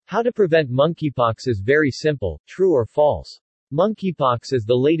How to prevent monkeypox is very simple, true or false. Monkeypox is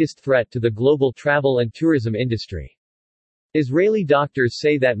the latest threat to the global travel and tourism industry. Israeli doctors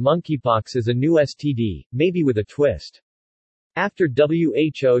say that monkeypox is a new STD, maybe with a twist. After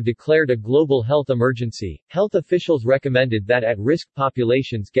WHO declared a global health emergency, health officials recommended that at-risk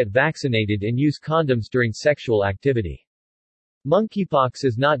populations get vaccinated and use condoms during sexual activity. Monkeypox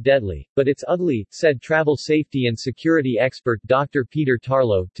is not deadly, but it's ugly, said travel safety and security expert Dr. Peter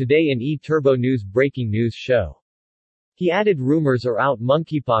Tarlow, today in E-Turbo News breaking news show. He added rumors are out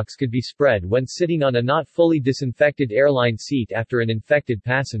monkeypox could be spread when sitting on a not fully disinfected airline seat after an infected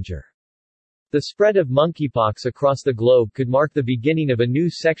passenger. The spread of monkeypox across the globe could mark the beginning of a new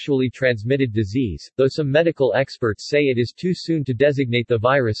sexually transmitted disease, though some medical experts say it is too soon to designate the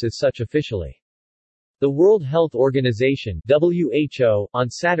virus as such officially. The World Health Organization (WHO) on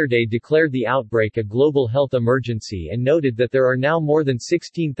Saturday declared the outbreak a global health emergency and noted that there are now more than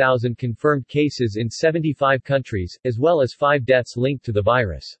 16,000 confirmed cases in 75 countries, as well as 5 deaths linked to the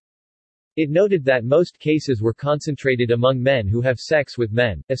virus. It noted that most cases were concentrated among men who have sex with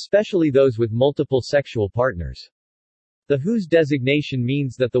men, especially those with multiple sexual partners. The WHO's designation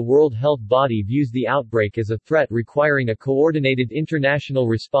means that the World Health Body views the outbreak as a threat requiring a coordinated international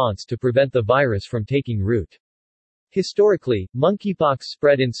response to prevent the virus from taking root. Historically, monkeypox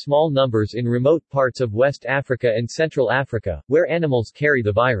spread in small numbers in remote parts of West Africa and Central Africa, where animals carry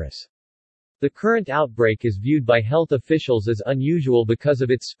the virus. The current outbreak is viewed by health officials as unusual because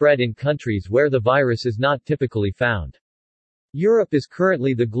of its spread in countries where the virus is not typically found. Europe is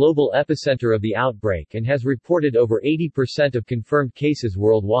currently the global epicenter of the outbreak and has reported over 80% of confirmed cases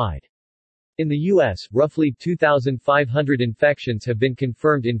worldwide. In the U.S., roughly 2,500 infections have been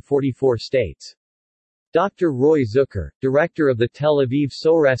confirmed in 44 states. Dr. Roy Zucker, director of the Tel Aviv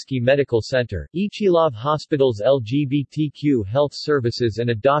Sourasky Medical Center, Ichilov Hospital's LGBTQ Health Services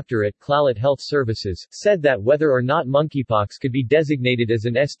and a doctor at Clalit Health Services, said that whether or not monkeypox could be designated as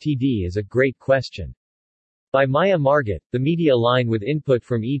an STD is a great question. By Maya Margit, the media line with input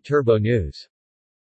from E-Turbo News.